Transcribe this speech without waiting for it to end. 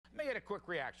a quick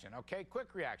reaction, okay? Quick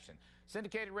reaction.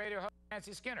 Syndicated radio host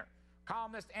Nancy Skinner,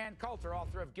 columnist Ann Coulter,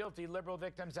 author of Guilty: Liberal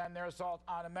Victims and Their Assault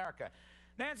on America.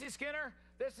 Nancy Skinner,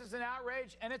 this is an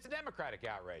outrage, and it's a Democratic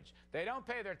outrage. They don't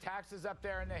pay their taxes up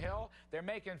there in the Hill. They're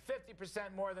making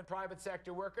 50% more than private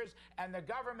sector workers, and the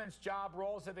government's job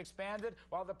roles have expanded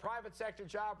while the private sector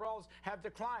job roles have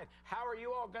declined. How are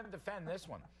you all going to defend this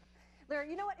one? Larry,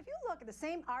 you know what? If you look at the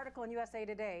same article in USA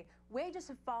Today, wages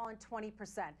have fallen 20%.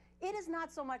 It is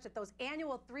not so much that those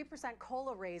annual 3%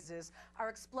 COLA raises are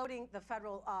exploding the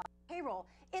federal payroll.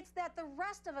 It's that the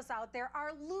rest of us out there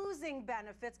are losing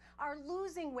benefits, are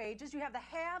losing wages. You have the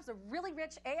haves, the really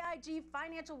rich AIG,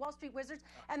 financial Wall Street wizards,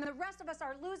 and the rest of us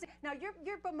are losing. Now,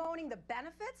 you're bemoaning the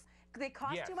benefits. They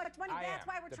cost too much money. That's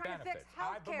why we're trying to fix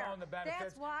health care. I bemoan the benefits.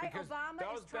 That's why because Obama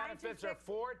those is trying to benefits are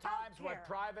 4 times what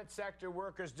private sector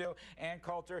workers do. And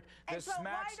Coulter, this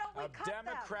smacks of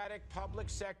Democratic public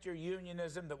sector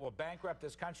unionism that will bankrupt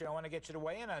this country. I want to get you to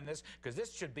weigh in on this because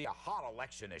this should be a hot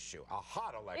election issue. A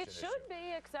hot election issue. It should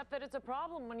be, except that it's a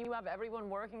problem when you have everyone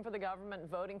working for the government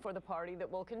voting for the party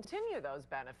that will continue those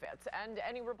benefits. And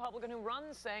any Republican who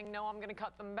runs saying, no, I'm going to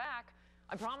cut them back,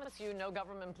 I promise you no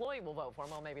government employee will vote for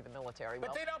them. Well, maybe the military will.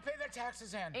 But they don't pay their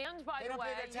taxes, Ann. And by the way,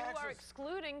 you are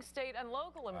excluding state and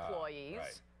local employees.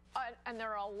 Right. And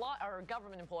there are a lot, or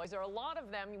government employees, there are a lot of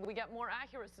them. We get more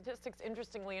accurate statistics,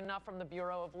 interestingly enough, from the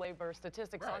Bureau of Labor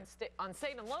Statistics on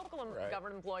state and local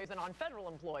government employees than on federal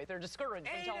employees. They're discouraged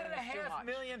from telling us too much. 8.5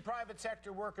 million private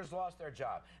sector workers lost their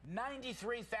job.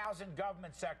 93,000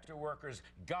 government sector workers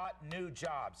got new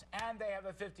jobs. And they have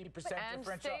a 50%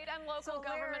 differential. And state and local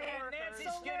government workers. And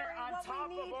Nancy Skinner, on top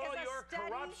of all your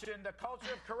corruption, the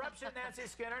culture of corruption, Nancy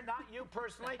Skinner, not you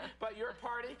personally, but your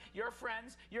party, your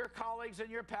friends, your colleagues, and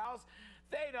your pals,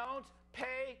 they don't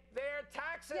pay their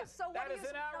taxes. Yes, so that is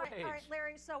an outrage. All right,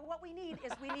 Larry, so what we need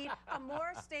is we need a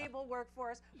more stable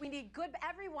workforce. We need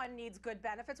everyone needs good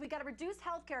benefits. We got to reduce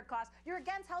health care costs. You're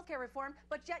against health care reform,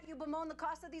 but yet you bemoan the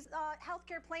cost of these health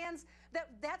care plans.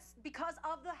 That's because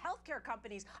of the health care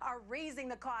companies are raising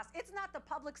the cost. It's not the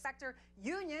public sector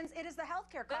unions. It is the health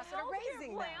care costs that are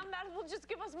raising them. That will just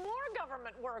give us more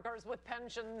government workers with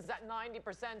pensions at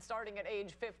 90% starting at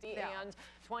age 50 and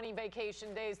 20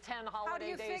 vacation days, 10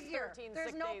 holiday days, 13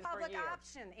 There's no public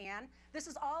option, Ann. This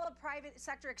is all a private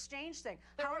sector exchange thing.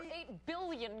 There are 8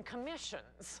 billion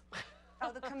commissions.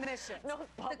 Oh, the commissions. No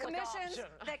public the commissions option.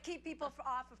 That keep people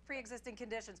off of pre-existing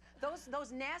conditions.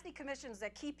 Those nasty commissions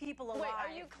that keep people alive. Wait,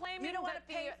 are you claiming you don't want to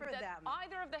pay that for them?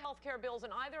 Either of the health care bills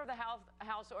and either of the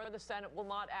House or the Senate will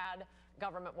not add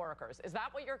government workers? Is that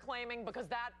what you're claiming? Because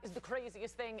that is the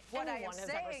craziest thing anyone has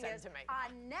ever said to me.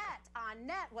 On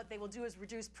net, what they will do is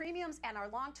reduce premiums and our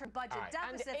long-term budget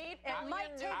deficit. It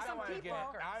might take some people.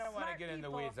 I don't want to get in the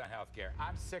weeds on health care.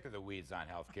 I'm sick of the weeds on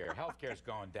health care. Health care is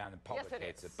going down and public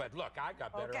hates it. But look, I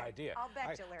got a better idea. I'll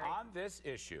bet you, Larry. On this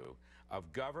issue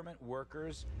of government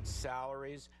workers,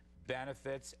 salaries,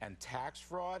 benefits, and tax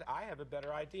fraud, I have a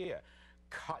better idea.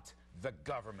 Cut the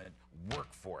government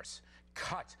workforce.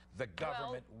 Cut the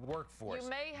government workforce. You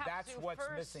may have That's what's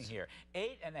missing here.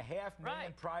 8.5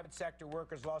 million private sector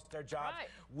workers lost their jobs.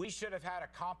 We should have had a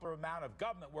comparable amount of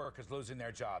government workers losing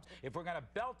their jobs. If we're going to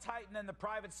belt tighten in the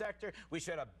private sector, we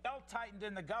should have belt tightened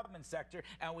in the government sector,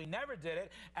 and we never did it.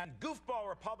 And goofball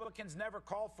Republicans never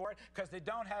called for it because they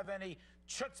don't have any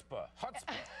chutzpah,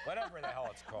 whatever the hell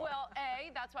it's called. Well,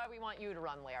 A, that's why we want you to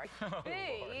run, Larry.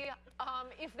 B,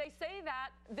 if they say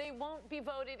that, they won't be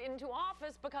voted into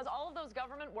office because all of those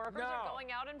government workers are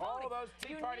going out and voting. All those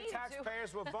Tea Party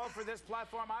taxpayers will vote for this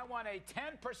platform. I want a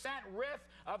 10% riff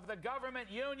of the government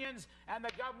unions and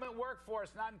the government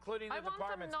workforce, not including the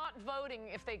departments. I want them not voting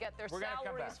if they get their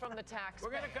salaries from the taxpayers.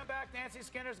 We're going to come back. Nancy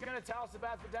Skinner's going to tell us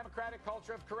about the Democratic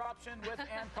culture of corruption with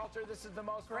Ann Coulter. This is the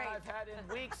most fun I've had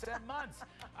in weeks and months.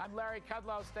 I'm Larry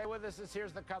Kudlow. Stay with us.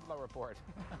 Here's the Kudlow Report.